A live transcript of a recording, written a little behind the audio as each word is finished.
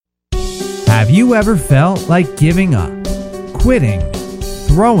Have you ever felt like giving up, quitting,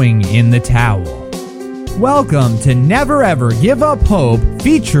 throwing in the towel? Welcome to Never Ever Give Up Hope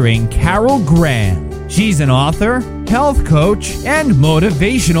featuring Carol Graham. She's an author, health coach, and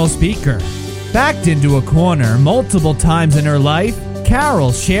motivational speaker. Backed into a corner multiple times in her life,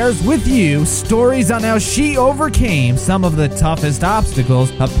 Carol shares with you stories on how she overcame some of the toughest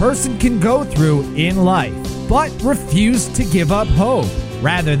obstacles a person can go through in life, but refused to give up hope.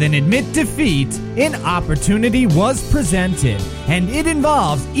 Rather than admit defeat, an opportunity was presented, and it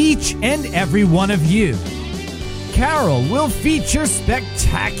involves each and every one of you. Carol will feature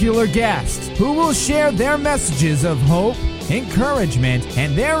spectacular guests who will share their messages of hope, encouragement,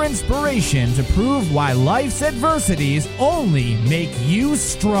 and their inspiration to prove why life's adversities only make you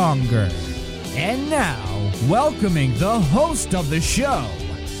stronger. And now, welcoming the host of the show,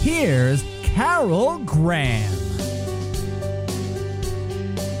 here's Carol Graham.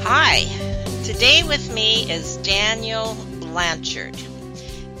 Hi, today with me is Daniel Blanchard.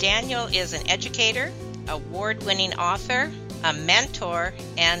 Daniel is an educator, award-winning author, a mentor,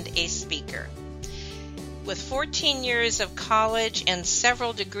 and a speaker. With 14 years of college and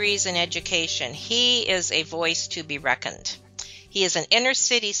several degrees in education, he is a voice to be reckoned. He is an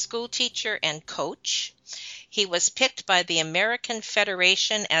inner-city school teacher and coach. He was picked by the American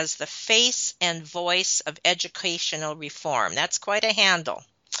Federation as the face and voice of educational reform. That's quite a handle.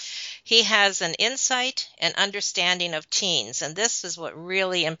 He has an insight and understanding of teens, and this is what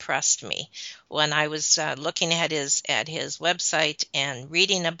really impressed me when I was looking at his website and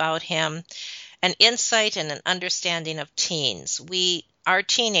reading about him. An insight and an understanding of teens. Our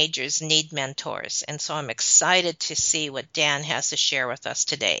teenagers need mentors, and so I'm excited to see what Dan has to share with us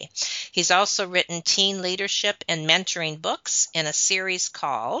today. He's also written teen leadership and mentoring books in a series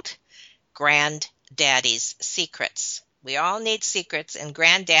called Granddaddy's Secrets. We all need secrets, and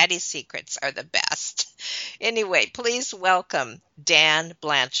Granddaddy's secrets are the best. Anyway, please welcome Dan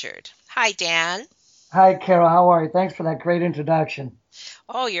Blanchard. Hi, Dan. Hi, Carol. How are you? Thanks for that great introduction.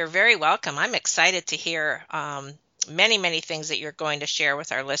 Oh, you're very welcome. I'm excited to hear many things that you're going to share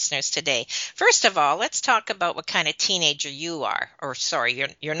with our listeners today. First of all, let's talk about what kind of teenager you are. Or sorry,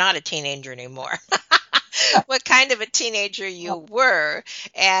 you're not a teenager anymore. What kind of a teenager you were,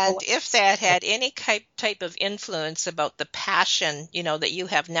 and if that had any type of influence about the passion, that you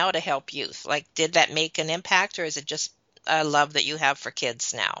have now to help youth. Like, did that make an impact, or is it just a love that you have for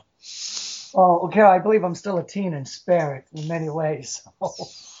kids now? Well, Carol, I believe I'm still a teen in spirit in many ways.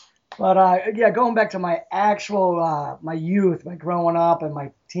 But going back to my actual, my youth, my growing up and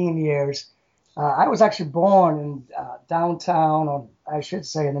my teen years, I was actually born in downtown, or I should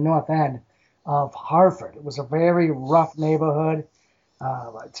say in the North End of Hartford. It was a very rough neighborhood.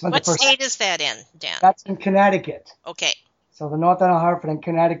 What state is that in, Dan? That's in Connecticut. Okay. So the North End of Hartford in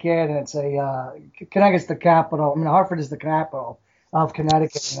Connecticut, and it's Connecticut's the capital. I mean, Hartford is the capital of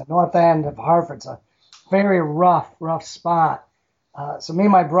Connecticut. And the North End of Hartford's a very rough spot. So me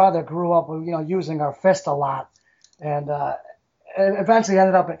and my brother grew up, using our fist a lot, and eventually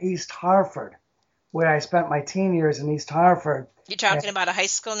ended up in East Hartford, where I spent my teen years in East Hartford. You're talking about a high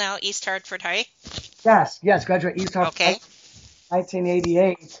school now, East Hartford High? Yes, graduate East Hartford. Okay.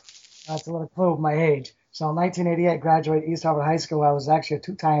 1988. That's a little clue of my age. So in 1988, graduated East Hartford High School. I was actually a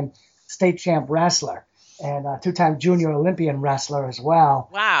two-time state champ wrestler and a two-time junior Olympian wrestler as well.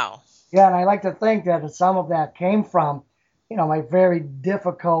 Wow. Yeah, and I like to think that some of that came from, my very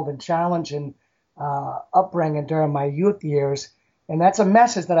difficult and challenging upbringing during my youth years. And that's a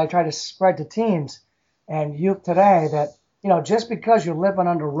message that I try to spread to teens and youth today that, just because you're living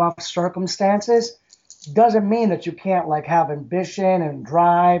under rough circumstances doesn't mean that you can't have ambition and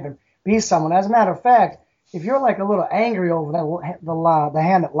drive and be someone. As a matter of fact, if you're a little angry over the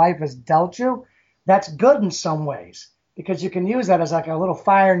hand that life has dealt you, that's good in some ways because you can use that as a little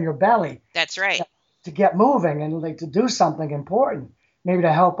fire in your belly. That's right. To get moving and to do something important, maybe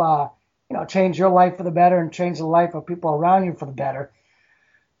to help, change your life for the better and change the life of people around you for the better.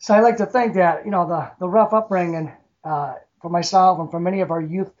 So I like to think that, the rough upbringing for myself and for many of our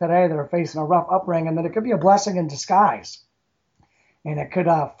youth today that are facing a rough upbringing, that it could be a blessing in disguise. And it could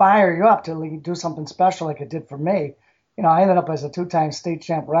fire you up to do something special like it did for me. I ended up as a two-time state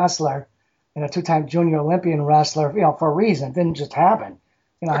champ wrestler and a two-time junior Olympian wrestler, for a reason. It didn't just happen.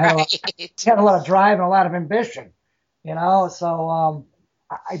 I had a lot of drive and a lot of ambition, So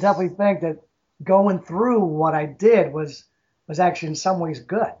I definitely think that going through what I did was actually in some ways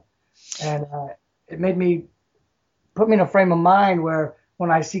good. And it put me in a frame of mind where when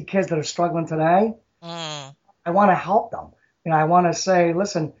I see kids that are struggling today, I want to help them. I want to say,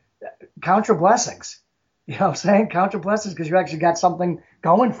 listen, count your blessings. You know what I'm saying? Count your blessings because you actually got something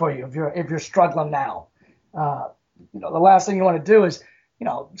going for you if you're struggling now. Uh, the last thing you want to do is,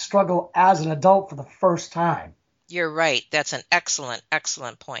 struggle as an adult for the first time. You're right. That's an excellent,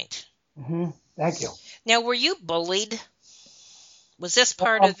 excellent point. Thank you. Now, were you bullied? Was this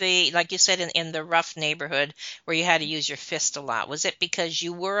part of the, like you said, in the rough neighborhood where you had to use your fist a lot? Was it because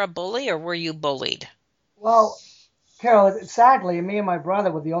you were a bully or were you bullied? Well, Carol, sadly, me and my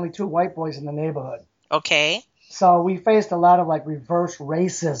brother were the only two white boys in the neighborhood. Okay. So we faced a lot of reverse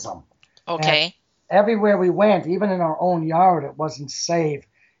racism. Okay. And everywhere we went, even in our own yard, it wasn't safe.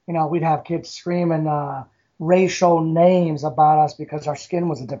 We'd have kids screaming racial names about us because our skin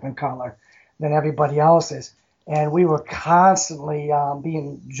was a different color than everybody else's. And we were constantly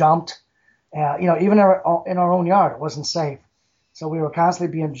being jumped. Even in our own yard, it wasn't safe. So we were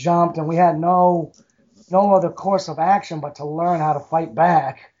constantly being jumped, and we had no other course of action but to learn how to fight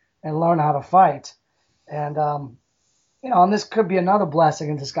back and learn how to fight. And, and this could be another blessing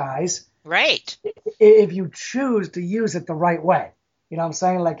in disguise. Right. If you choose to use it the right way. You know what I'm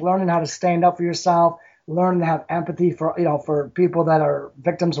saying? Like learning how to stand up for yourself, learning to have empathy for people that are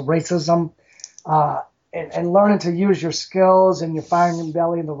victims of racism, and learning to use your skills and your fire and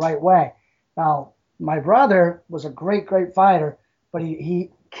belly in the right way. Now, my brother was a great, great fighter, but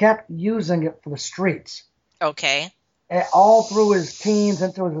he kept using it for the streets. Okay. And all through his teens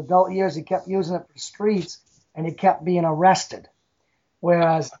into his adult years, he kept using it for the streets, and he kept being arrested.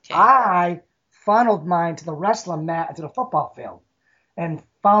 Whereas I funneled mine to the wrestling mat and to the football field and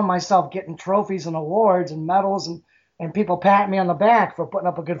found myself getting trophies and awards and medals and people patting me on the back for putting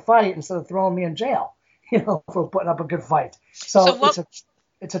up a good fight instead of throwing me in jail, for putting up a good fight. So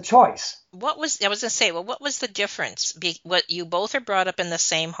it's a choice. What was the difference? What you both are brought up in the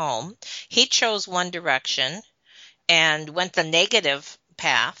same home. He chose one direction and went the negative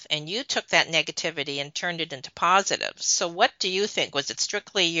path, and you took that negativity and turned it into positive. So what do you think? Was it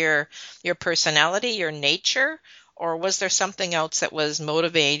strictly your personality, your nature, or was there something else that was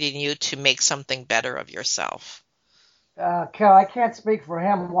motivating you to make something better of yourself? Carol, I can't speak for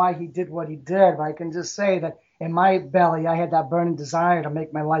him why he did what he did, but I can just say that in my belly, I had that burning desire to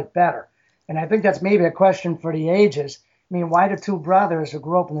make my life better. And I think that's maybe a question for the ages. I mean, why do two brothers who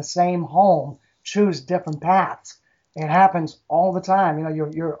grew up in the same home choose different paths? It happens all the time.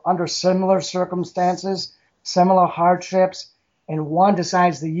 You're under similar circumstances, similar hardships, and one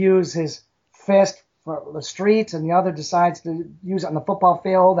decides to use his fist for the streets, and the other decides to use it on the football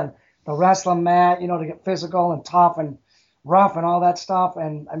field and the wrestling mat, to get physical and tough and rough and all that stuff.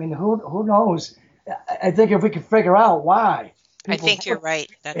 And I mean, who knows? I think if we could figure out why. I think you're right.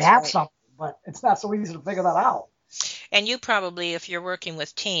 They have something, but it's not so easy to figure that out. And you probably, if you're working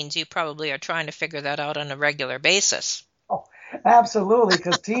with teens, you probably are trying to figure that out on a regular basis. Oh, absolutely,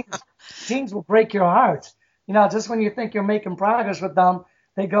 because teens will break your heart. Just when you think you're making progress with them,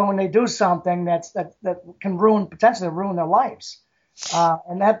 they go and they do something that can potentially ruin their lives.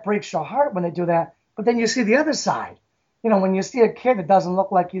 And that breaks your heart when they do that. But then you see the other side. When you see a kid that doesn't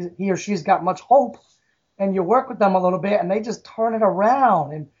look like he or she's got much hope, and you work with them a little bit, and they just turn it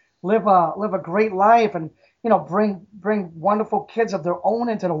around and live a great life, and bring wonderful kids of their own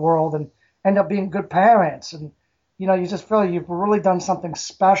into the world, and end up being good parents, and you just feel you've really done something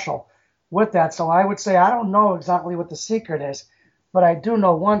special with that. So I would say I don't know exactly what the secret is, but I do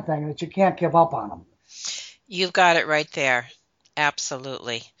know one thing, that you can't give up on them. You've got it right there.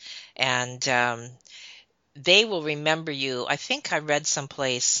 Absolutely. And they will remember you. I think I read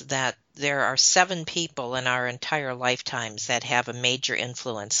someplace that there are 7 people in our entire lifetimes that have a major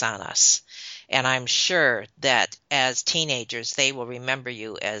influence on us. And I'm sure that as teenagers, they will remember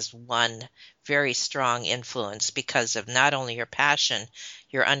you as one very strong influence because of not only your passion,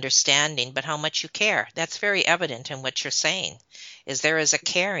 your understanding, but how much you care. That's very evident in what you're saying, is there is a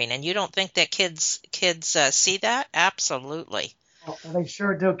caring. And you don't think that kids see that? Absolutely. Well, they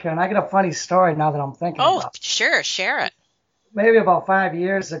sure do, Ken. I got a funny story now that I'm thinking about. Oh, sure. Share it. Maybe about 5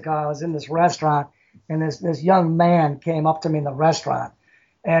 years ago, I was in this restaurant, and this young man came up to me in the restaurant,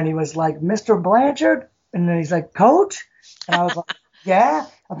 and he was like, "Mr. Blanchard?" And then he's like, "Coach?" And I was like, "Yeah."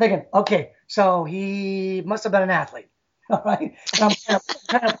 I'm thinking, okay, so he must have been an athlete, all right? And I'm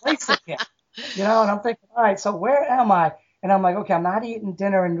kind of place the kid, and I'm thinking, all right, so where am I? And I'm like, okay, I'm not eating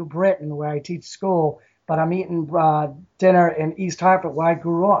dinner in New Britain where I teach school, but I'm eating dinner in East Hartford where I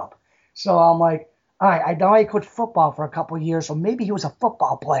grew up. So I'm like, all right, I know he coached football for a couple of years, so maybe he was a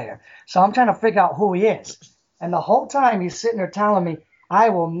football player. So I'm trying to figure out who he is. And the whole time he's sitting there telling me, I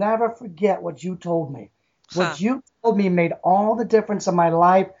will never forget what you told me. What you told me made all the difference in my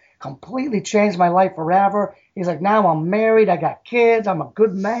life, completely changed my life forever. He's like, now I'm married, I got kids, I'm a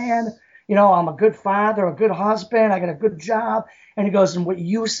good man. I'm a good father, a good husband, I got a good job. And he goes, and what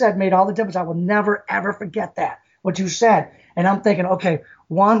you said made all the difference. I will never, ever forget that, what you said. And I'm thinking, okay,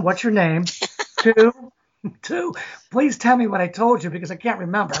 one, what's your name? Two, please tell me what I told you because I can't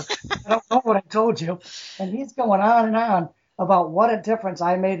remember. I don't know what I told you. And he's going on and on about what a difference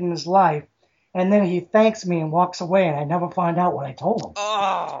I made in his life. And then he thanks me and walks away, and I never find out what I told him.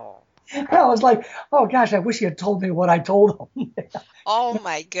 Oh. I was like, oh, gosh, I wish he had told me what I told him. Oh,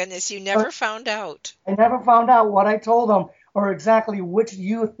 my goodness. You never found out. I never found out what I told him or exactly which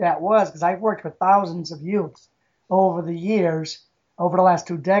youth that was, because I've worked with thousands of youths over the years, over the last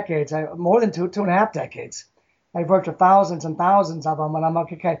 2 decades, more than 2.5 decades. I've worked with thousands and thousands of them, and I'm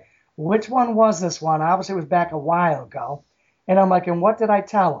like, okay, which one was this one? Obviously, it was back a while ago. And I'm like, and what did I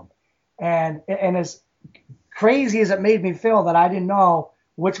tell him? And as crazy as it made me feel that I didn't know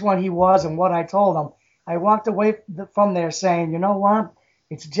which one he was and what I told him, I walked away from there saying, you know what?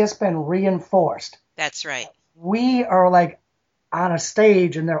 It's just been reinforced. That's right. We are like on a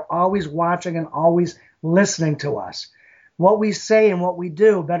stage, and they're always watching and always listening to us. What we say and what we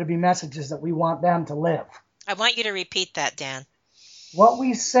do better be messages that we want them to live. I want you to repeat that, Dan. What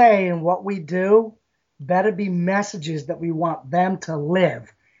we say and what we do better be messages that we want them to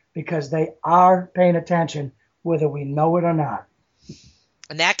live, because they are paying attention whether we know it or not.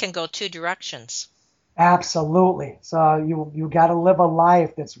 And that can go 2 directions. Absolutely. So you got to live a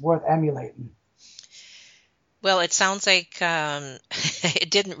life that's worth emulating. Well, it sounds like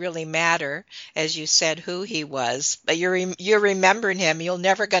it didn't really matter, as you said, who he was. But you're remembering him. You're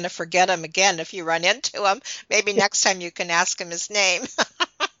never going to forget him again if you run into him. Maybe next time you can ask him his name.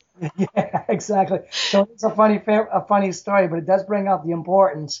 Yeah, exactly. So it's a funny story, but it does bring out the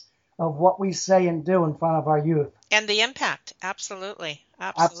importance of what we say and do in front of our youth. And the impact. Absolutely.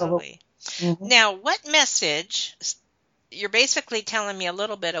 Absolutely. Mm-hmm. Now, what message? You're basically telling me a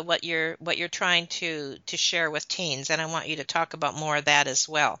little bit of what you're trying to share with teens, and I want you to talk about more of that as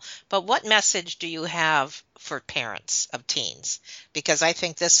well. But what message do you have for parents of teens? Because I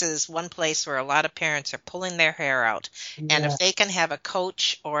think this is one place where a lot of parents are pulling their hair out. Yeah. And if they can have a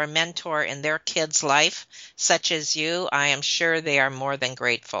coach or a mentor in their kid's life, such as you, I am sure they are more than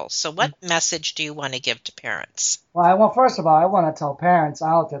grateful. So what message do you want to give to parents? Well, first of all, I want to tell parents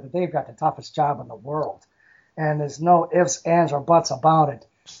out there that they've got the toughest job in the world. And there's no ifs, ands, or buts about it.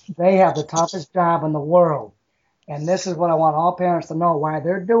 They have the toughest job in the world. And this is what I want all parents to know, why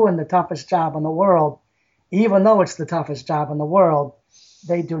they're doing the toughest job in the world. Even though it's the toughest job in the world,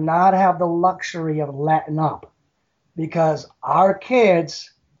 they do not have the luxury of letting up, because our kids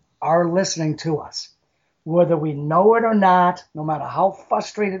are listening to us. Whether we know it or not, no matter how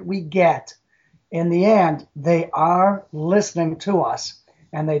frustrated we get, in the end, they are listening to us,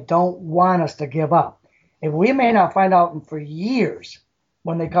 and they don't want us to give up. If we may not find out for years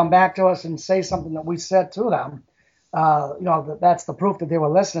when they come back to us and say something that we said to them, that's the proof that they were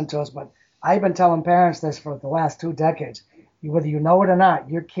listening to us. But I've been telling parents this for the last 2 decades. Whether you know it or not,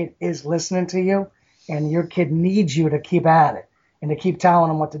 your kid is listening to you, and your kid needs you to keep at it and to keep telling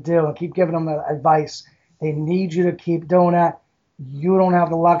them what to do and keep giving them advice. They need you to keep doing that. You don't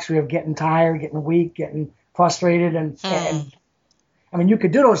have the luxury of getting tired, getting weak, getting frustrated. And I mean, you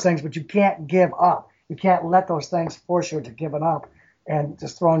could do those things, but you can't give up. You can't let those things force you to giving up and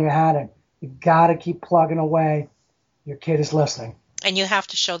just throwing your hat in. You got to keep plugging away. Your kid is listening. And you have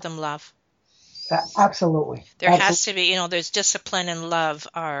to show them love. Absolutely. There has to be, there's discipline and love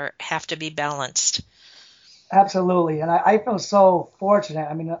have to be balanced. Absolutely. And I feel so fortunate.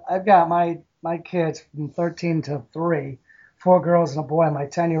 I mean, I've got my kids from 13 to 3, 4 girls and a boy. My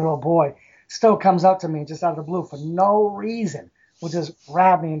 10-year-old boy still comes up to me just out of the blue for no reason, will just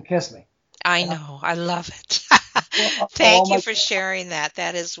grab me and kiss me. I know. I love it. Thank you for sharing that.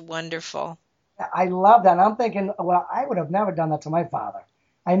 That is wonderful. I love that. And I'm thinking, well, I would have never done that to my father.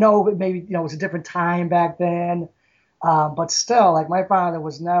 I know maybe, it was a different time back then. But still, like, my father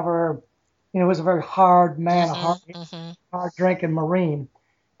was never, was a very hard man, a hard drinking Marine.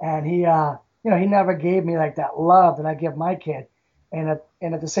 And he never gave me like that love that I give my kid. And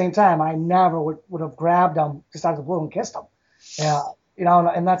at the same time, I never would have grabbed him just out of the blue and kissed him.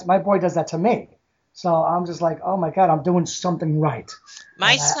 And that's, my boy does that to me. So I'm just like, oh my God, I'm doing something right.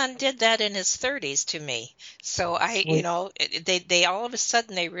 My son did that in his 30s to me. So they all of a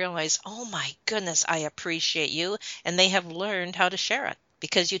sudden they realize, oh my goodness, I appreciate you. And they have learned how to share it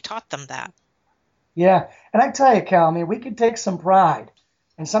because you taught them that. Yeah. And I tell you, Cal, I mean, we can take some pride.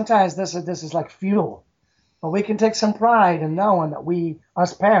 And sometimes this is like fuel. But we can take some pride in knowing that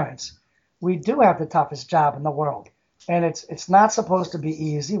us parents, we do have the toughest job in the world. And it's not supposed to be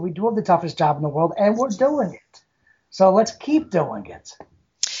easy. We do have the toughest job in the world, and we're doing it. So let's keep doing it.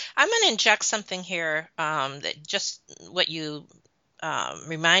 I'm going to inject something here that just what you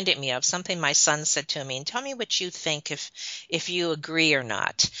reminded me of, something my son said to me, and tell me what you think if you agree or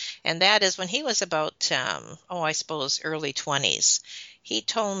not. And that is when he was about, I suppose, early 20s, he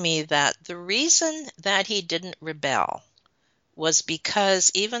told me that the reason that he didn't rebel was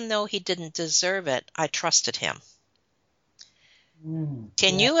because even though he didn't deserve it, I trusted him. Can Yeah.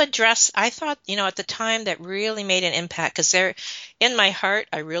 you address, I thought, at the time that really made an impact because in my heart,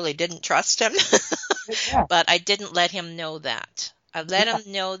 I really didn't trust him, Yeah. but I didn't let him know that. I let Yeah.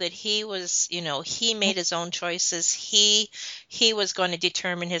 him know that he was, he made his own choices. He was going to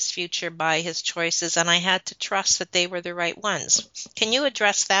determine his future by his choices, and I had to trust that they were the right ones. Can you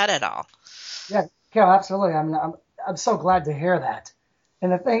address that at all? Yeah. Carol, absolutely. I'm so glad to hear that.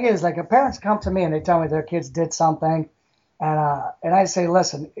 And the thing is, like, if parents come to me and they tell me their kids did something, and I say,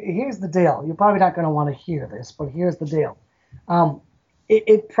 listen, here's the deal. You're probably not going to want to hear this, but here's the deal. Um,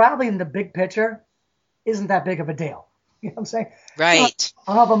 it probably in the big picture isn't that big of a deal. You know what I'm saying? Right.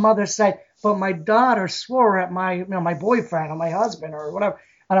 I'll have a mother say, but my daughter swore at my boyfriend or my husband or whatever.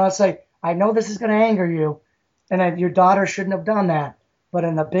 And I'll say, I know this is going to anger you, and that your daughter shouldn't have done that. But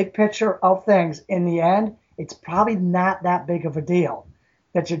in the big picture of things, in the end, it's probably not that big of a deal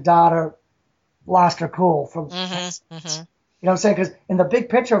that your daughter lost her cool from. Mm-hmm. Mm-hmm. You know what I'm saying? Because in the big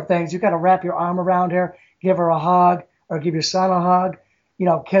picture of things, you got to wrap your arm around her, give her a hug, or give your son a hug.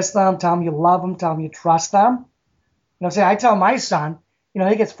 Kiss them, tell them you love them, tell them you trust them. You know what I'm saying? I tell my son,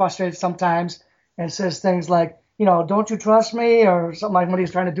 he gets frustrated sometimes and says things like, don't you trust me? Or something like when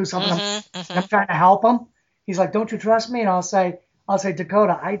he's trying to do something. Mm-hmm. I'm Mm-hmm. trying to help him. He's like, don't you trust me? And I'll say,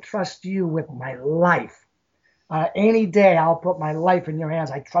 Dakota, I trust you with my life. Any day I'll put my life in your hands.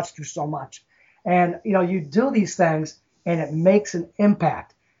 I trust you so much. And, you do these things and it makes an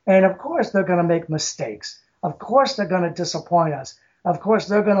impact. And of course, they're going to make mistakes. Of course, they're going to disappoint us. Of course,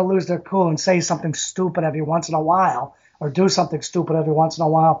 they're going to lose their cool and say something stupid every once in a while or do something stupid every once in a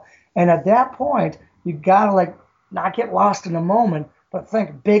while. And at that point, you got to not get lost in the moment, but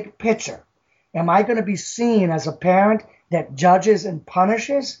think big picture. Am I going to be seen as a parent that judges and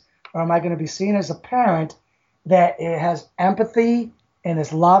punishes? Or am I going to be seen as a parent that has empathy and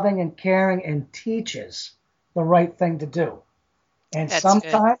is loving and caring and teaches the right thing to do? And That's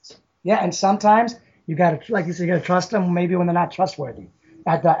good. sometimes you got to, like you said, you got to trust them maybe when they're not trustworthy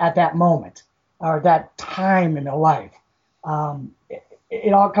at that moment or that time in their life.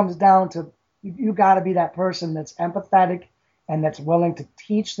 It all comes down to you got to be that person that's empathetic and that's willing to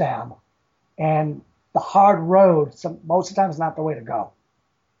teach them. And the hard road, most of the time, is not the way to go.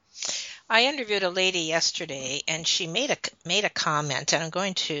 I interviewed a lady yesterday, and she made a comment, and I'm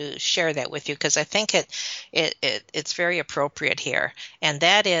going to share that with you because I think it's very appropriate here. And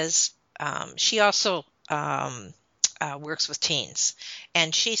that is, she also works with teens,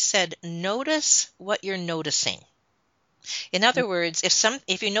 and she said, "Notice what you're noticing." In other words,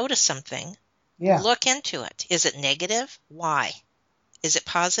 if you notice something, Yeah. look into it. Is it negative? Why? Is it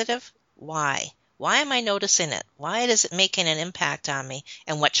positive? Why? Why am I noticing it? Why is it making an impact on me?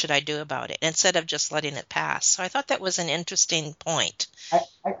 And what should I do about it? Instead of just letting it pass. So I thought that was an interesting point.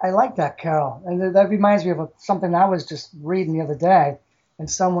 I like that, Carol. And that reminds me of something I was just reading the other day. And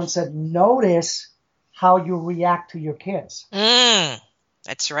someone said, notice how you react to your kids.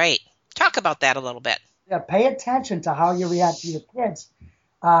 That's right. Talk about that a little bit. Yeah, pay attention to how you react to your kids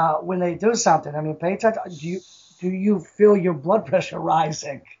when they do something. I mean, pay attention. Do you feel your blood pressure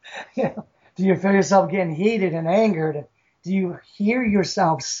rising? Do you feel yourself getting heated and angered? Do you hear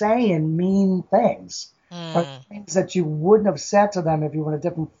yourself saying mean things or things that you wouldn't have said to them if you were in a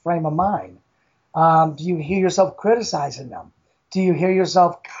different frame of mind? Do you hear yourself criticizing them? Do you hear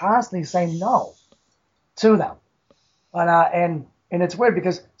yourself constantly saying no to them? And it's weird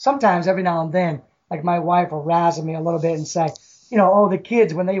because sometimes every now and then, like my wife will razzle me a little bit and say, the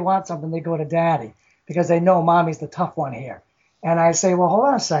kids, when they want something, they go to daddy because they know mommy's the tough one here. And I say, well, hold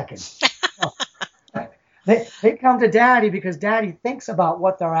on a second. They come to daddy because daddy thinks about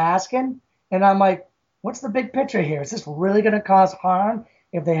what they're asking. And I'm like, what's the big picture here? Is this really going to cause harm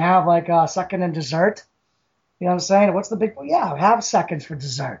if they have like a second in dessert? You know what I'm saying? What's the big, yeah, have seconds for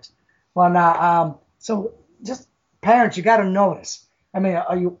dessert. Well, now, so just parents, you got to notice. I mean,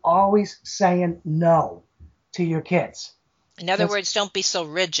 are you always saying no to your kids? In other words, don't be so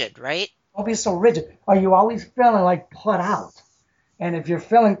rigid, right? Don't be so rigid. Are you always feeling like put out? And if you're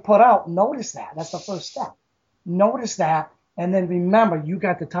feeling put out, notice that. That's the first step. Notice that. And then remember, you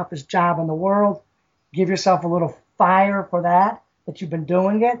got the toughest job in the world. Give yourself a little fire for that you've been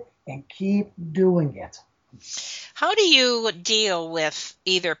doing it, and keep doing it. How do you deal with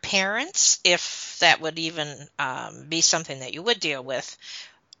either parents, if that would even be something that you would deal with,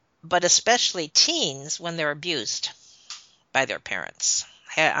 but especially teens when they're abused by their parents.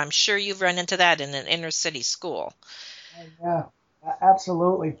 I'm sure you've run into that in an inner city school. Yeah,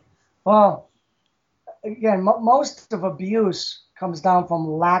 absolutely. Well, again, most of abuse comes down from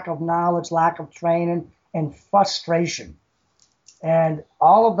lack of knowledge, lack of training, and frustration. And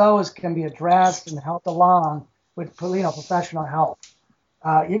all of those can be addressed and helped along with professional help.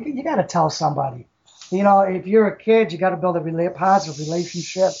 You got to tell somebody. If you're a kid, you got to build a positive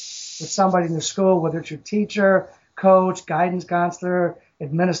relationship with somebody in the school, whether it's your teacher, coach, guidance counselor,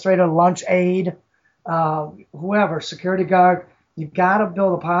 administrator, lunch aide, whoever, security guard. You got to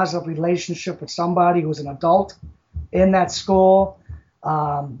build a positive relationship with somebody who's an adult in that school,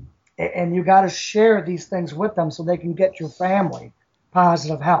 and you got to share these things with them so they can get your family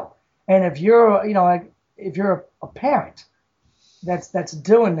positive help. And if you're a parent that's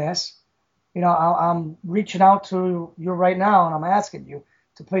doing this, I'm reaching out to you right now, and I'm asking you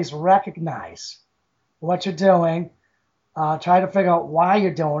to please recognize what you're doing. Try to figure out why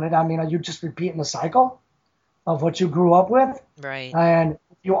you're doing it. I mean, are you just repeating the cycle of what you grew up with? Right. And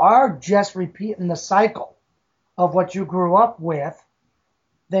if you are just repeating the cycle of what you grew up with,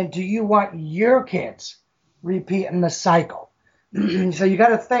 then do you want your kids repeating the cycle? So you got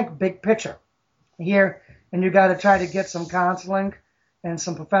to think big picture here, and you got to try to get some counseling and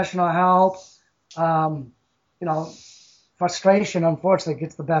some professional help. Frustration, unfortunately,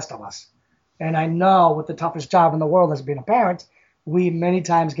 gets the best of us. And I know with the toughest job in the world as being a parent, we many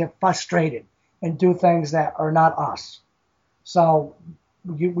times get frustrated and do things that are not us. So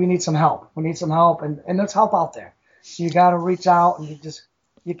we need some help. We need some help, and there's help out there. So you got to reach out, and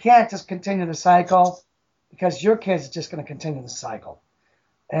you can't just continue the cycle, because your kid's just going to continue the cycle.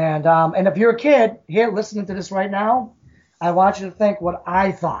 And if you're a kid here listening to this right now, I want you to think what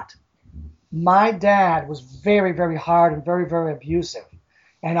I thought. My dad was very, very hard and very, very abusive.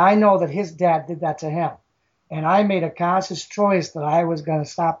 And I know that his dad did that to him. And I made a conscious choice that I was going to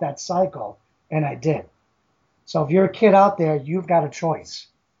stop that cycle, and I did. So if you're a kid out there, you've got a choice.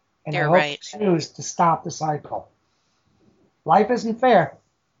 And You're I hope right. you choose to stop the cycle. Life isn't fair,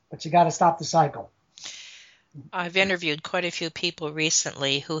 but you got to stop the cycle. I've interviewed quite a few people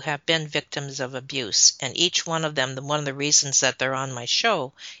recently who have been victims of abuse, and each one of them, one of the reasons that they're on my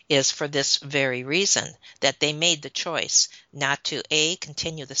show is for this very reason, that they made the choice not to A,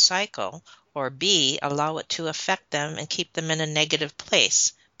 continue the cycle, or B, allow it to affect them and keep them in a negative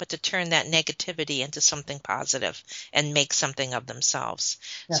place, but to turn that negativity into something positive and make something of themselves.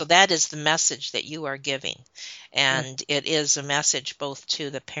 Yeah. So that is the message that you are giving. And it is a message both to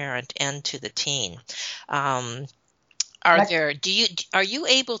the parent and to the teen. Are you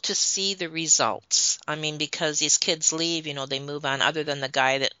able to see the results? I mean, because these kids leave, they move on, other than the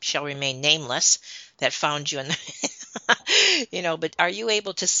guy that shall remain nameless that found you in the, but are you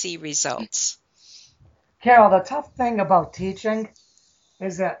able to see results? Carol, the tough thing about teaching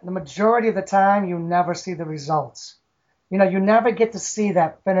is that the majority of the time you never see the results. You never get to see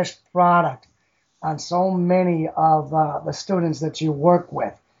that finished product on so many of the students that you work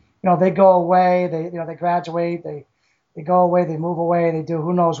with. They go away, they graduate, they go away, they move away, they do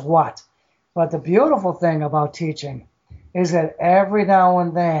who knows what. But the beautiful thing about teaching is that every now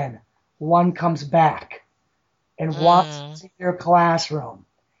and then one comes back and walks into your classroom.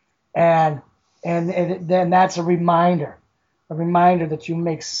 And then that's a reminder that you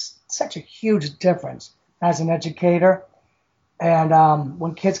make such a huge difference as an educator. And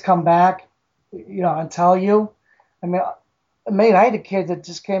when kids come back, and tell you, I had a kid that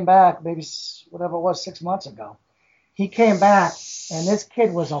just came back, maybe whatever it was, 6 months ago. He came back, and this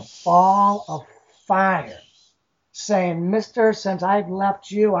kid was a ball of fire, saying, "Mister, since I've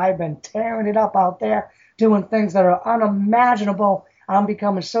left you, I've been tearing it up out there, doing things that are unimaginable. I'm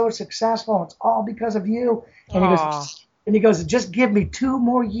becoming so successful. It's all because of you." And he goes, "Just give me 2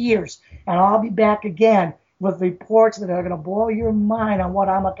 more years, and I'll be back again with reports that are going to blow your mind on what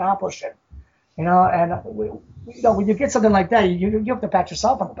I'm accomplishing." And when you get something like that, you have to pat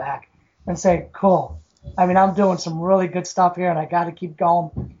yourself on the back and say, "Cool. I'm doing some really good stuff here, and I got to keep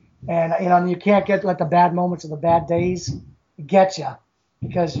going." And you can't let the bad moments or the bad days get you,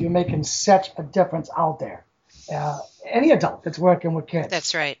 because you're making such a difference out there. Any adult that's working with kids,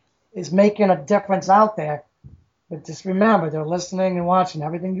 that's right, is making a difference out there. But just remember, they're listening and watching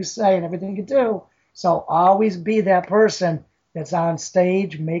everything you say and everything you do. So always be that person that's on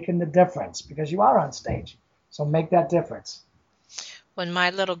stage making the difference, because you are on stage. So make that difference. When my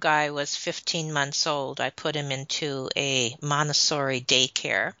little guy was 15 months old, I put him into a Montessori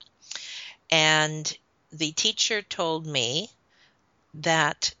daycare. And the teacher told me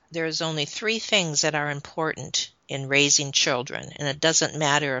that there's only 3 things that are important in raising children. And it doesn't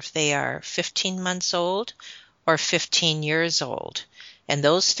matter if they are 15 months old or 15 years old. And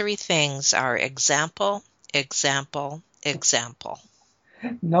those three things are example, example, example.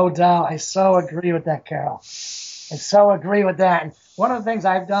 No doubt. I so agree with that, Carol. I so agree with that. And one of the things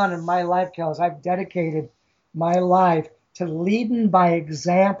I've done in my life, Carol, is I've dedicated my life to leading by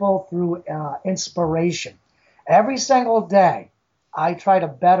example through inspiration. Every single day, I try to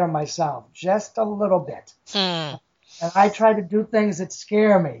better myself just a little bit. And I try to do things that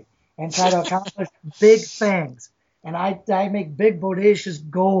scare me and try to accomplish big things. And I make big, bodacious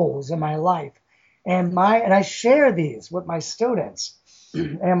goals in my life. And I share these with my students.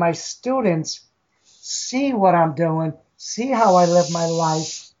 And my students see what I'm doing, see how I live my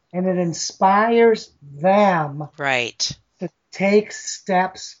life, and it inspires them Right. to take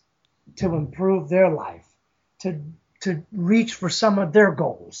steps to improve their life, to reach for some of their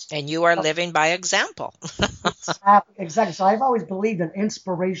goals. And you are living by example. Exactly. So I've always believed in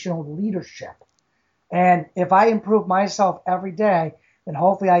inspirational leadership. And if I improve myself every day, then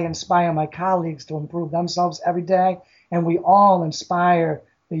hopefully I inspire my colleagues to improve themselves every day. And we all inspire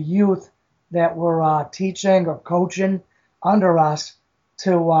the youth that we're teaching or coaching under us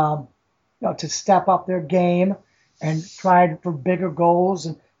to step up their game and try for bigger goals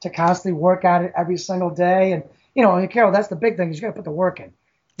and to constantly work at it every single day. And, and Carol, that's the big thing is you got to put the work in.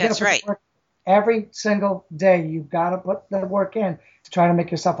 That's right. Every single day, you've got to put the work in to try to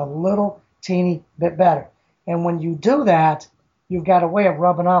make yourself a little teeny bit better. And when you do that, you've got a way of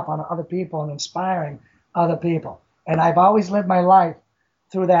rubbing up on other people and inspiring other people. And I've always lived my life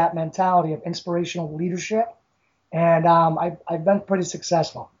through that mentality of inspirational leadership. And I've been pretty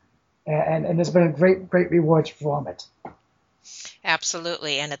successful. And there's been great rewards from it.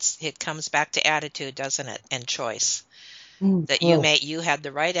 Absolutely. And it comes back to attitude, doesn't it? And choice. That True. you had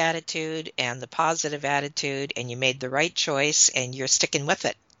the right attitude and the positive attitude, and you made the right choice, and you're sticking with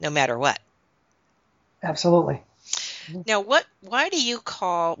it no matter what. Absolutely. Now, why do you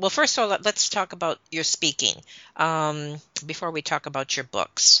well, first of all, let's talk about your speaking before we talk about your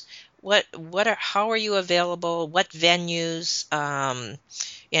books. How are you available? What venues?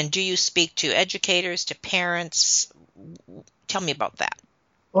 And do you speak to educators, to parents? Tell me about that.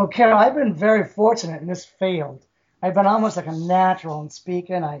 Well, Carol, I've been very fortunate in this field. I've been almost like a natural in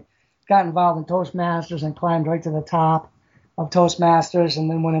speaking. I got involved in Toastmasters and climbed right to the top of Toastmasters and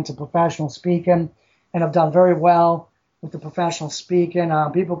then went into professional speaking. And I've done very well with the professional speaking.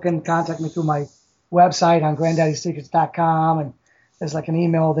 People can contact me through my website on granddaddysecrets.com, and there's like an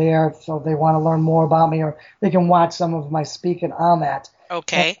email there. So if they want to learn more about me, or they can watch some of my speaking on that.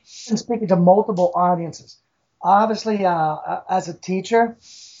 Okay. And I've been speaking to multiple audiences. Obviously, as a teacher,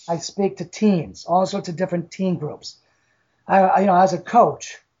 I speak to teens, all sorts of different teen groups. As a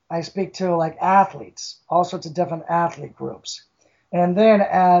coach, I speak to like athletes, all sorts of different athlete groups. And then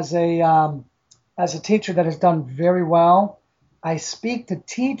as a teacher that has done very well, I speak to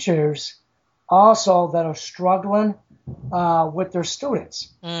teachers also that are struggling with their students.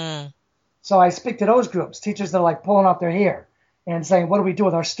 So I speak to those groups, teachers that are like pulling out their hair and saying, what do we do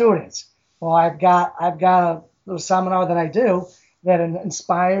with our students? Well, I've got a little seminar that I do that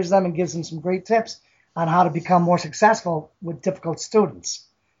inspires them and gives them some great tips on how to become more successful with difficult students.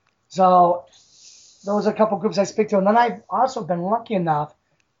 So those are a couple groups I speak to. And then I've also been lucky enough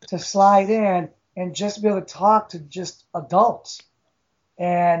to slide in and just be able to talk to just adults.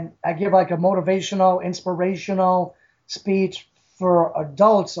 And I give like a motivational, inspirational speech for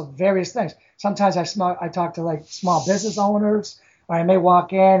adults of various things. Sometimes I talk to like small business owners, or I may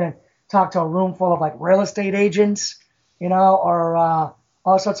walk in and talk to a room full of like real estate agents, or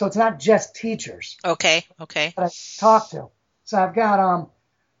all sorts. So it's not just teachers. Okay. That I talk to. So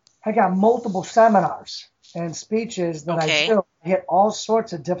I got multiple seminars and speeches that I do. I hit all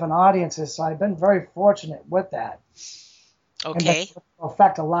sorts of different audiences. So I've been very fortunate with that. Okay. And that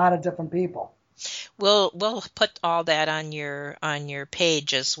affect a lot of different people. We'll put all that on your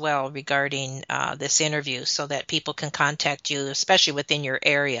page as well regarding this interview, so that people can contact you, especially within your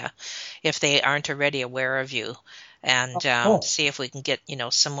area, if they aren't already aware of you, and see if we can get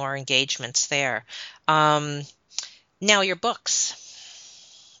some more engagements there. Now your books.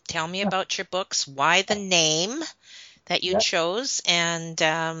 Tell me about your books. Why the name that you chose, and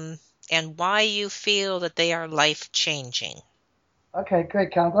why you feel that they are life changing. Okay,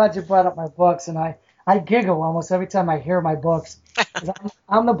 great, Cal. I'm glad you brought up my books, and I giggle almost every time I hear my books.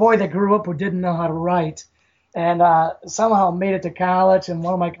 I'm the boy that grew up who didn't know how to write, and somehow made it to college, and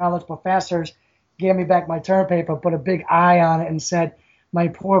one of my college professors gave me back my term paper, put a big I on it, and said, "My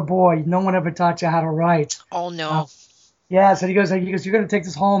poor boy, no one ever taught you how to write." Oh, no. So he goes, you're going to take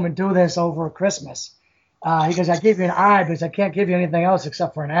this home and do this over Christmas. He goes, I gave you an I because I can't give you anything else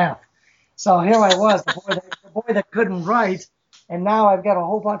except for an F. So here I was, the boy that couldn't write, and now I've got a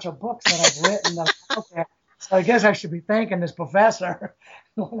whole bunch of books that I've written that are out there. So I guess I should be thanking this professor.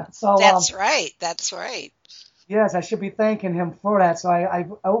 So That's right. That's right. yes, I should be thanking him for that. So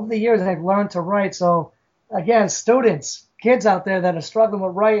over the years I've learned to write. So again, students, kids out there that are struggling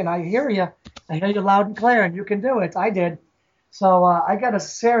with writing, I hear you. I hear you loud and clear, and you can do it. I did. So I got a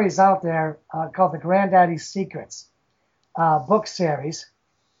series out there called the Granddaddy's Secrets book series,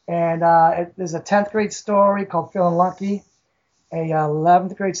 and there's a 10th grade story called Feeling Lucky, a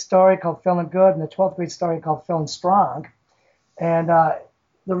 11th grade story called Feeling Good, and a 12th grade story called Feeling Strong. And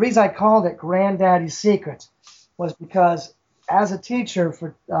the reason I called it Granddaddy's Secrets was because as a teacher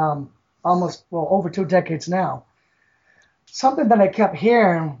for over 2 decades now, something that I kept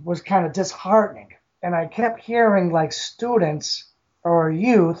hearing was kind of disheartening. And I kept hearing like students or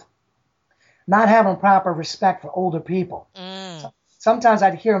youth not having proper respect for older people. So sometimes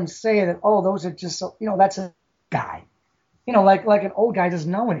I'd hear them say that, oh, those are just, that's a guy. Like an old guy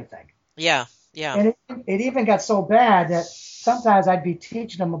doesn't know anything. Yeah, yeah. And it even got so bad that sometimes I'd be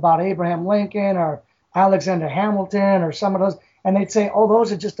teaching them about Abraham Lincoln or Alexander Hamilton or some of those, and they'd say, oh,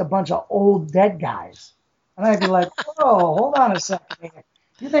 those are just a bunch of old dead guys. And I'd be like, whoa, hold on a second.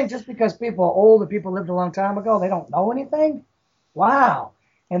 You think just because people are old and people lived a long time ago, they don't know anything? Wow.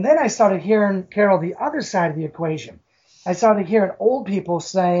 And then I started hearing, Carol, the other side of the equation. I started hearing old people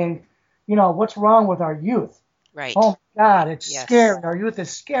saying, what's wrong with our youth? Right. Oh, my God, it's Yes. scary. Our youth is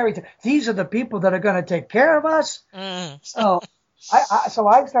scary. These are the people that are going to take care of us. So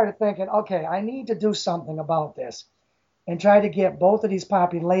I started thinking, okay, I need to do something about this and try to get both of these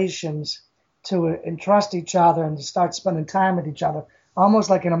populations to entrust each other and to start spending time with each other, almost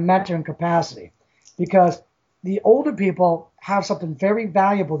like in a mentoring capacity, because the older people have something very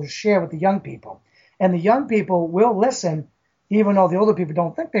valuable to share with the young people, and the young people will listen, even though the older people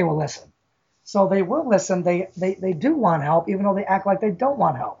don't think they will listen. So they will listen. They do want help, even though they act like they don't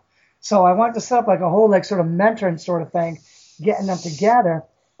want help. So I wanted to set up like a whole like sort of mentoring sort of thing, getting them together.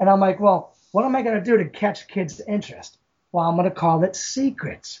 And I'm like, well, what am I going to do to catch kids' interest? Well, I'm going to call it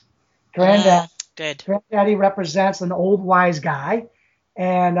Secrets. Granddaddy represents an old wise guy,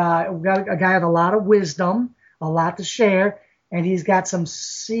 and we've got a guy with a lot of wisdom, a lot to share, and he's got some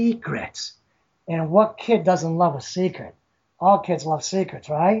secrets. And what kid doesn't love a secret? All kids love secrets,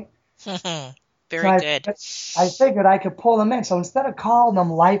 right? Very good. I figured I could pull them in. So instead of calling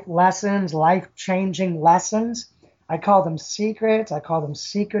them life lessons, life-changing lessons, I call them secrets. I call them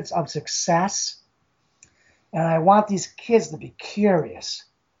secrets of success. And I want these kids to be curious.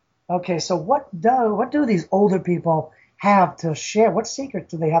 Okay, so what do these older people have to share? What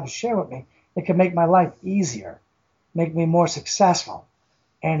secrets do they have to share with me that can make my life easier, make me more successful?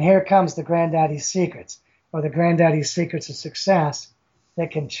 And here comes the Granddaddy's Secrets, or the Granddaddy's Secrets of Success,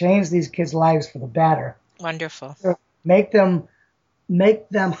 that can change these kids' lives for the better. Wonderful. Make them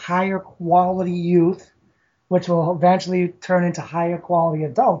higher quality youth, which will eventually turn into higher quality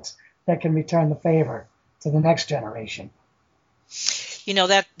adults that can return the favor to the next generation.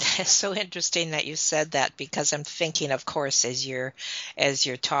 That is so interesting that you said that, because I'm thinking, of course, as you're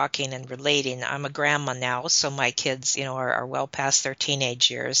talking and relating, I'm a grandma now, so my kids, are well past their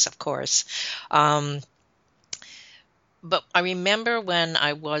teenage years, of course. But I remember when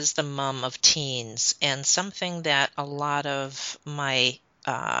I was the mom of teens, and something that a lot of my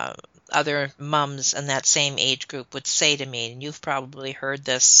other moms in that same age group would say to me, and you've probably heard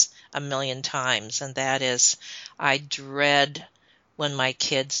this a million times, and that is, I dread when my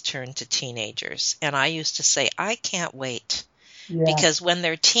kids turn to teenagers. And I used to say, I can't wait. Yeah. Because when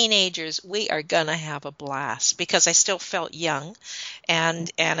they're teenagers, we are going to have a blast, because I still felt young, and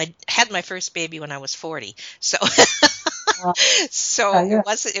I had my first baby when I was 40. So yeah.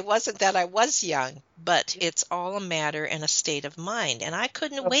 It wasn't that I was young, but it's all a matter and a state of mind. And I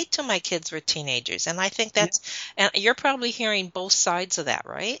couldn't wait till my kids were teenagers. And I think and you're probably hearing both sides of that,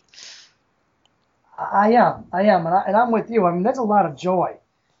 right? I am, and I'm with you. I mean, there's a lot of joy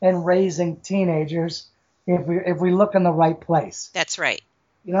in raising teenagers if we look in the right place. That's right.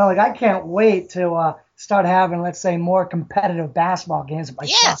 I can't wait to start having, let's say, more competitive basketball games with my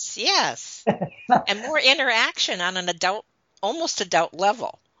son. Yes, and more interaction on an almost adult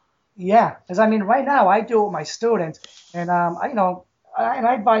level. Yeah, because right now I do it with my students, and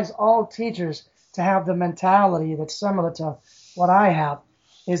I advise all teachers to have the mentality that's similar to what I have.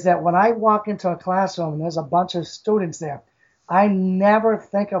 Is that when I walk into a classroom and there's a bunch of students there, I never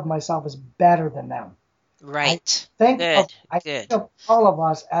think of myself as better than them. Right. I think of all of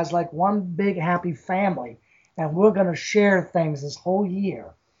us as like one big happy family, and we're going to share things this whole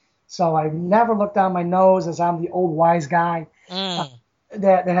year. So I never look down my nose as I'm the old wise guy uh, Mm,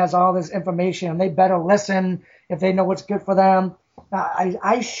 that has all this information, and they better listen if they know what's good for them.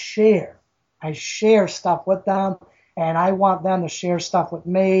 I share. I share stuff with them, and I want them to share stuff with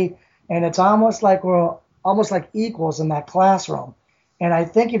me. And it's almost like we're almost like equals in that classroom. And I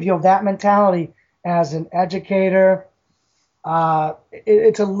think if you have that mentality as an educator,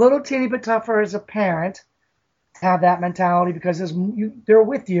 it's a little teeny bit tougher as a parent to have that mentality because they're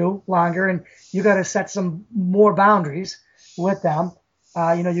with you longer, and you got to set some more boundaries with them.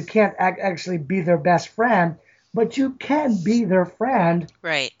 You can't actually be their best friend, but you can be their friend at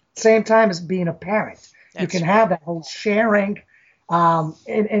right. the same time as being a parent. You That's can right. have that whole sharing,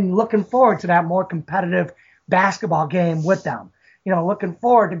 and looking forward to that more competitive basketball game with them. Looking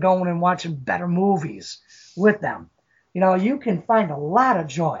forward to going and watching better movies with them. You can find a lot of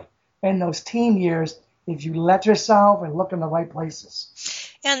joy in those teen years if you let yourself and look in the right places.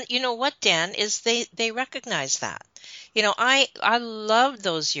 And you know what, Dan, is they recognize that. I loved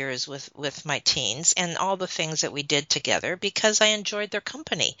those years with my teens and all the things that we did together because I enjoyed their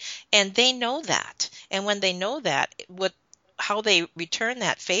company. And they know that. And when they know that, how they return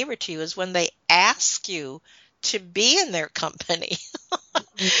that favor to you is when they ask you to be in their company.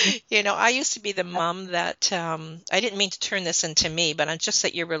 I used to be the mom that I didn't mean to turn this into me, but I'm just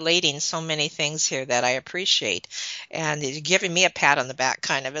that you're relating so many things here that I appreciate. And you're giving me a pat on the back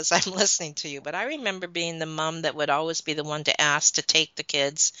kind of as I'm listening to you. But I remember being the mom that would always be the one to ask to take the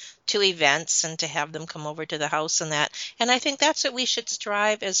kids to events and to have them come over to the house and that. And I think that's what we should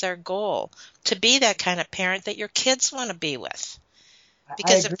strive as our goal, to be that kind of parent that your kids want to be with. I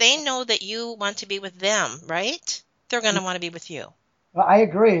Because if agree. they know that you want to be with them, right? They're going to want to be with you. Well, I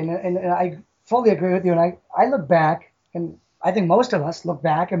agree, and I fully agree with you. And I look back, and I think most of us look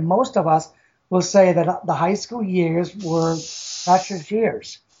back, and most of us will say that the high school years were precious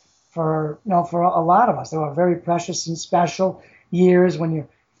years for a lot of us. They were very precious and special years when you're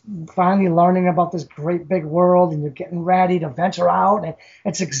finally learning about this great big world and you're getting ready to venture out, and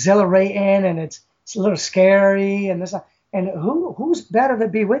it's exhilarating and it's a little scary and this. And who's better to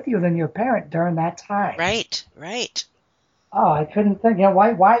be with you than your parent during that time? Right, right. Oh, I couldn't think.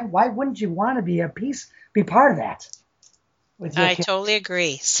 Why wouldn't you want to be part of that with your I kid? totally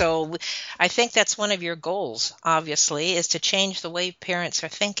agree. So I think that's one of your goals, obviously, is to change the way parents are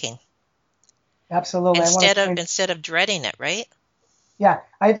thinking Absolutely. I want instead to of change. instead of dreading it, right? Yeah,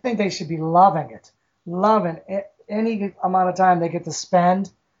 I think they should be loving any amount of time they get to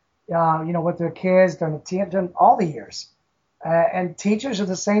spend, with their kids during all the years. And teachers are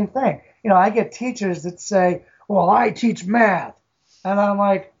the same thing. I get teachers that say, "Well, I teach math," and I'm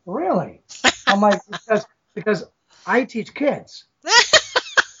like, "Really?" I'm like, because I teach kids.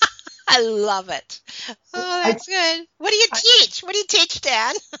 I love it. Oh, I that's good. What do you teach? What do you teach,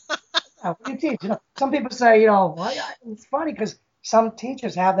 Dan? What do you teach? Some people say, well, yeah, it's funny because some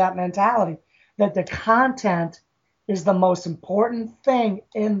teachers have that mentality that the content is the most important thing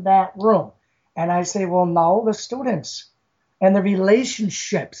in that room. And I say, well, no, the students and the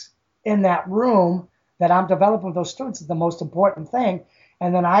relationships in that room that I'm developing with those students is the most important thing.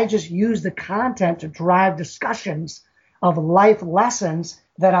 And then I just use the content to drive discussions of life lessons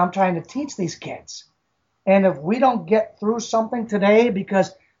that I'm trying to teach these kids. And if we don't get through something today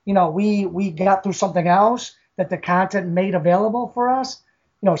because we got through something else that the content made available for us,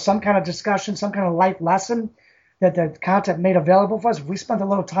 some kind of discussion, some kind of life lesson that the content made available for us. If we spent a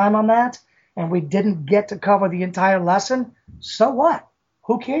little time on that and we didn't get to cover the entire lesson, so what?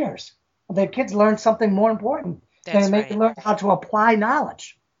 Who cares? The kids learn something more important. They That's maybe right. learn how to apply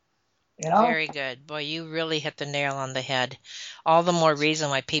knowledge. You know? Very good. Boy, you really hit the nail on the head. All the more reason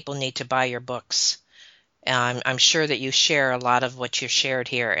why people need to buy your books. I'm sure that you share a lot of what you shared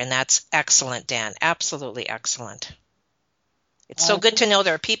here, and that's excellent, Dan. Absolutely excellent. It's so I good to know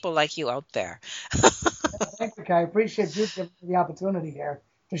there are people like you out there. Thank you, Kai. I appreciate you giving me the opportunity here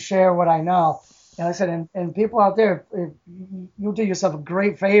to share what I know. And like I said, and people out there, if you'll do yourself a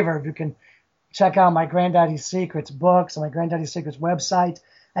great favor if you can check out my Granddaddy's Secrets books and my Granddaddy's Secrets website.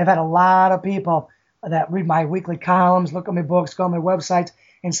 I've had a lot of people that read my weekly columns, look at my books, go on my website,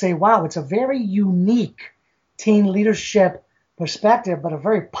 and say, wow, it's a very unique teen leadership perspective, but a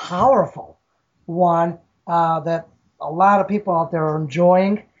very powerful one that a lot of people out there are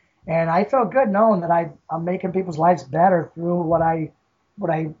enjoying. And I feel good knowing that I'm making people's lives better through what I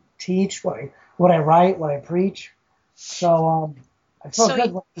teach, what I write, what I preach. So I feel So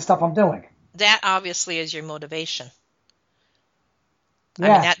good with the stuff I'm doing. that obviously is your motivation. I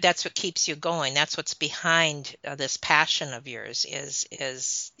mean, Yeah, that's what keeps you going. That's what's behind this passion of yours is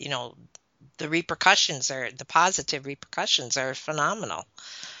the positive repercussions are phenomenal.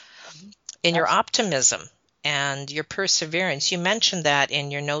 in your Absolutely. optimism and your perseverance. You mentioned that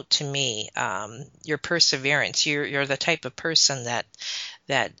in your note to me. Your perseverance. You're the type of person that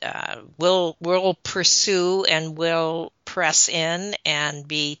will pursue and will press in and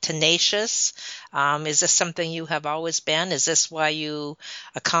be tenacious. Is this something you have always been? Is this why you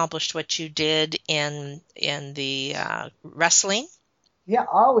accomplished what you did in the wrestling? Yeah,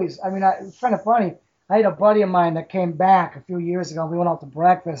 always. I mean, it's kind of funny. I had a buddy of mine that came back a few years ago. We went out to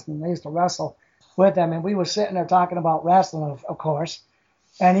breakfast and they used to wrestle with him. And we were sitting there talking about wrestling, of course.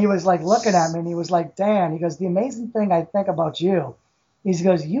 And he was like looking at me and he was like, Dan, he goes, the amazing thing I think about you is he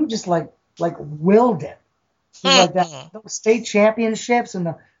goes, you just like willed it. He's like that those state championships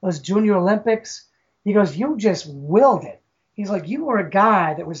and those junior Olympics. He goes, you just willed it. He's like, you were a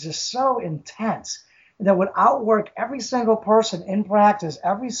guy that was just so intense that would outwork every single person in practice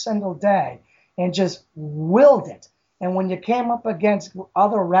every single day and just willed it. And when you came up against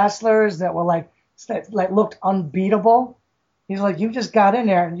other wrestlers that were like looked unbeatable, he's like, you just got in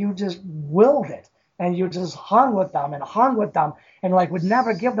there and you just willed it. And you just hung with them and like would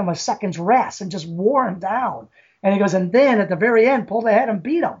never give them a second's rest and just wore them down. And he goes, and then at the very end, pulled ahead and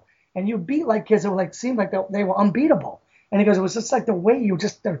beat them. And you beat like kids that were like seemed like they were unbeatable. And he goes, it was just like the way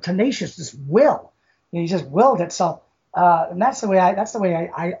they're tenacious, just will. And he just willed it. So, and that's the way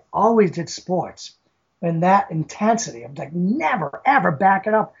I always did sports, and that intensity of like never ever back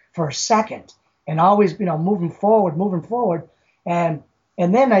it up for a second, and always moving forward, and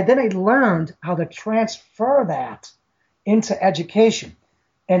then I learned how to transfer that into education.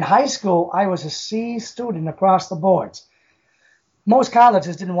 In high school, I was a C student across the boards. Most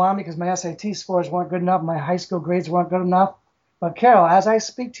colleges didn't want me because my SAT scores weren't good enough, my high school grades weren't good enough. But Carol, as I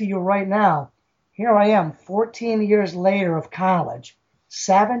speak to you right now, here I am, 14 years later of college,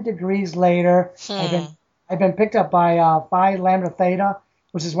 7 degrees later. I've been picked up by Phi Lambda Theta,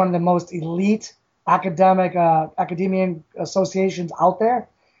 which is one of the most elite academia associations out there.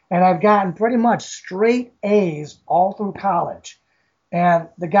 And I've gotten pretty much straight A's all through college. And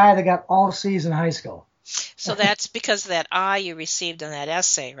the guy that got all C's in high school. So that's because of that I you received in that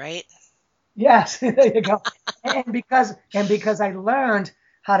essay, right? Yes, there you go. and because I learned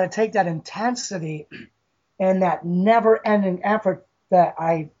how to take that intensity and that never-ending effort that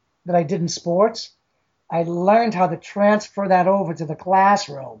I did in sports, I learned how to transfer that over to the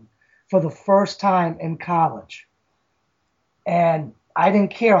classroom for the first time in college. And I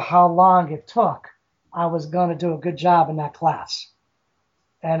didn't care how long it took. I was going to do a good job in that class.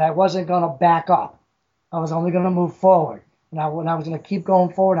 And I wasn't going to back up. I was only going to move forward. And I was going to keep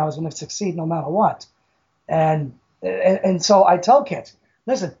going forward. I was going to succeed no matter what. And so I tell kids,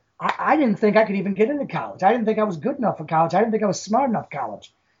 listen, I didn't think I could even get into college. I didn't think I was good enough for college. I didn't think I was smart enough for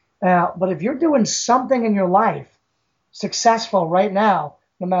college. But if you're doing something in your life successful right now,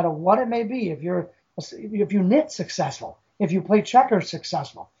 no matter what it may be, if you knit successful, if you play checkers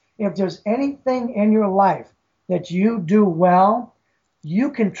successful, if there's anything in your life that you do well,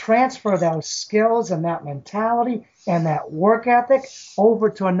 you can transfer those skills and that mentality and that work ethic over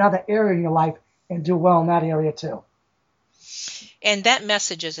to another area in your life and do well in that area too. And that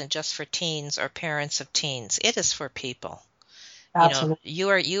message isn't just for teens or parents of teens. It is for people. Absolutely.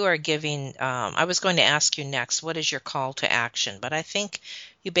 You are giving, I was going to ask you next, what is your call to action? But I think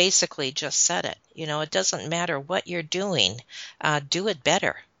you basically just said it. It doesn't matter what you're doing. Do it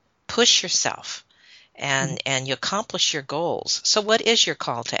better. Push yourself and you accomplish your goals. So what is your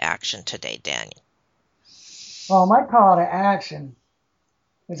call to action today, Daniel? Well, my call to action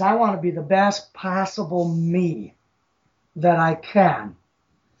is I want to be the best possible me that I can,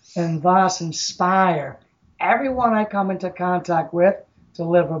 and thus inspire everyone I come into contact with to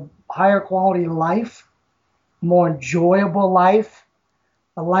live a higher quality life, more enjoyable life,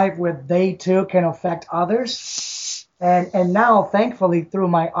 a life where they too can affect others. And now, thankfully, through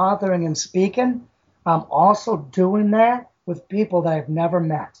my authoring and speaking, I'm also doing that with people that I've never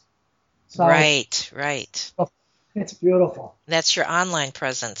met. So Right. it's beautiful. That's your online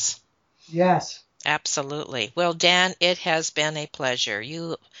presence. Yes. Absolutely. Well, Dan, it has been a pleasure.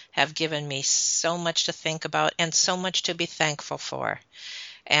 You have given me so much to think about and so much to be thankful for.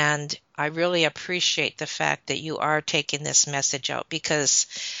 And I really appreciate the fact that you are taking this message out, because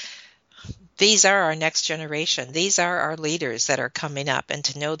these are our next generation. These are our leaders that are coming up. And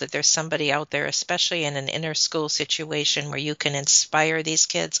to know that there's somebody out there, especially in an inner school situation, where you can inspire these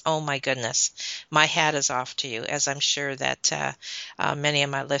kids, oh my goodness, my hat is off to you, as I'm sure that many of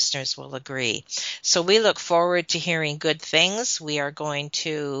my listeners will agree. So we look forward to hearing good things. We are going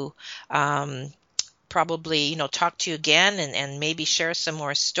to probably, talk to you again and maybe share some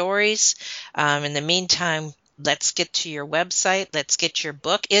more stories. In the meantime, let's get to your website. Let's get your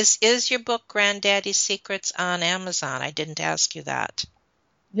book. Is your book Granddaddy's Secrets on Amazon? I didn't ask you that.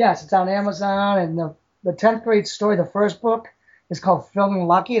 Yes, it's on Amazon, and the 10th grade story, the first book, is called Feeling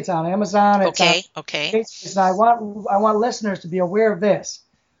Lucky. It's on Amazon. Okay. And I want listeners to be aware of this.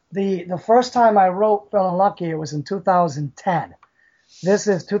 The first time I wrote Feeling Lucky, it was in 2010. This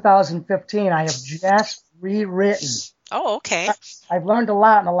is 2015. I have just rewritten. Oh, okay. I've learned a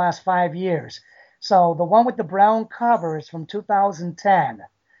lot in the last 5 years. So the one with the brown cover is from 2010,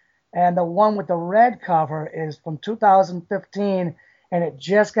 and the one with the red cover is from 2015, and it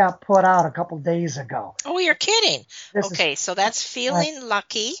just got put out a couple days ago. Oh, you're kidding. Okay, so that's Feeling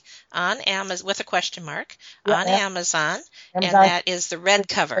Lucky on Amazon, with a question mark, on Amazon, and that is the red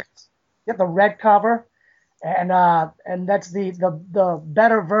cover. Yeah, the red cover, and that's the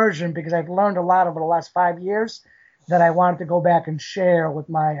better version, because I've learned a lot over the last 5 years that I wanted to go back and share with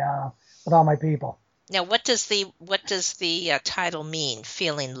with all my people. Now, what does the title mean,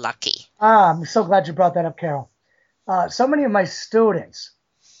 Feeling Lucky? I'm so glad you brought that up, Carol. So many of my students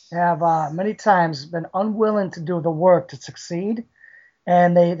have many times been unwilling to do the work to succeed,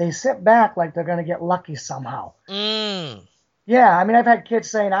 and they sit back like they're going to get lucky somehow. Yeah, I mean, I've had kids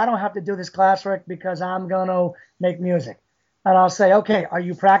saying, I don't have to do this classwork because I'm going to make music. And I'll say, okay, are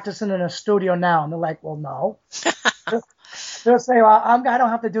you practicing in a studio now? And they're like, well, no. They'll say, well, I don't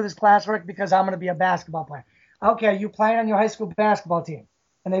have to do this classwork because I'm going to be a basketball player. Okay, are you playing on your high school basketball team?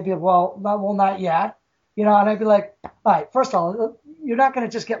 And they'd be like, well, not yet. And I'd be like, all right, first of all, you're not going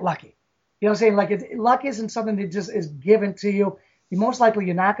to just get lucky. You know what I'm saying? Like, luck isn't something that just is given to you. Most likely,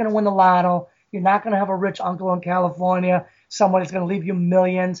 you're not going to win the lotto. You're not going to have a rich uncle in California. Someone is going to leave you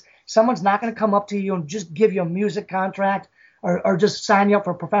millions. Someone's not going to come up to you and just give you a music contract or just sign you up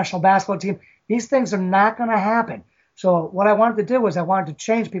for a professional basketball team. These things are not going to happen. So what I wanted to do was I wanted to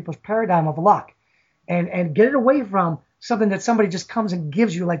change people's paradigm of luck and get it away from something that somebody just comes and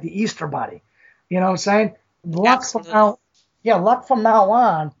gives you, like the Easter Bunny. You know what I'm saying? Luck from now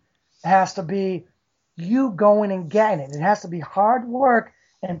on has to be you going and getting it. It has to be hard work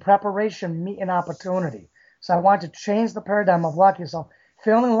and preparation meeting opportunity. So I wanted to change the paradigm of lucky. So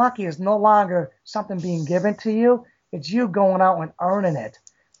feeling lucky is no longer something being given to you. It's you going out and earning it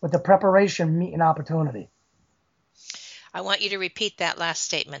with the preparation meeting opportunity. I want you to repeat that last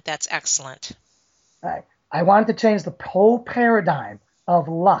statement. That's excellent. I wanted to change the whole paradigm of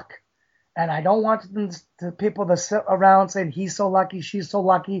luck. And I don't want people to sit around saying, he's so lucky, she's so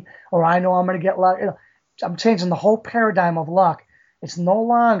lucky, or I know I'm going to get lucky. I'm changing the whole paradigm of luck. It's no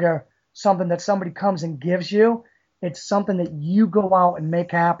longer something that somebody comes and gives you. It's something that you go out and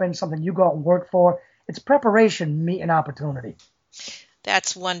make happen, something you go out and work for. It's preparation, meet an opportunity.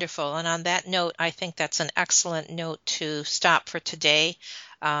 That's wonderful. And on that note, I think that's an excellent note to stop for today.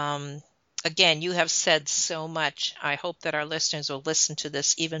 Again, you have said so much. I hope that our listeners will listen to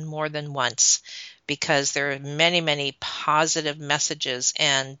this even more than once, because there are many, many positive messages,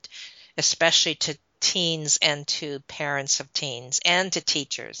 and especially to teens and to parents of teens and to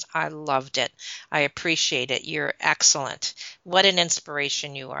teachers. I loved it. I appreciate it. You're excellent. What an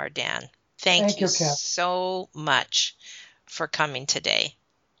inspiration you are, Dan. Thank you so much for coming today.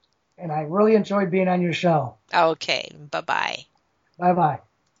 And I really enjoyed being on your show. Okay. Bye-bye. Bye-bye.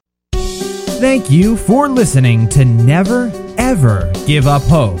 Thank you for listening to Never Ever Give Up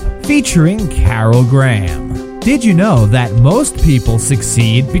Hope, featuring Carol Graham. Did you know that most people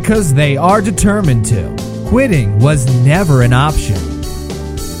succeed because they are determined to? Quitting was never an option.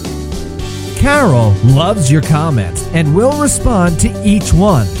 Carol loves your comments and will respond to each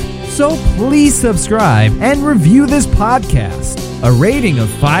one. So please subscribe and review this podcast. A rating of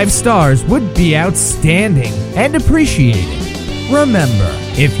 5 stars would be outstanding and appreciated. Remember,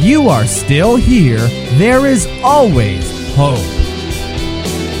 if you are still here, there is always hope.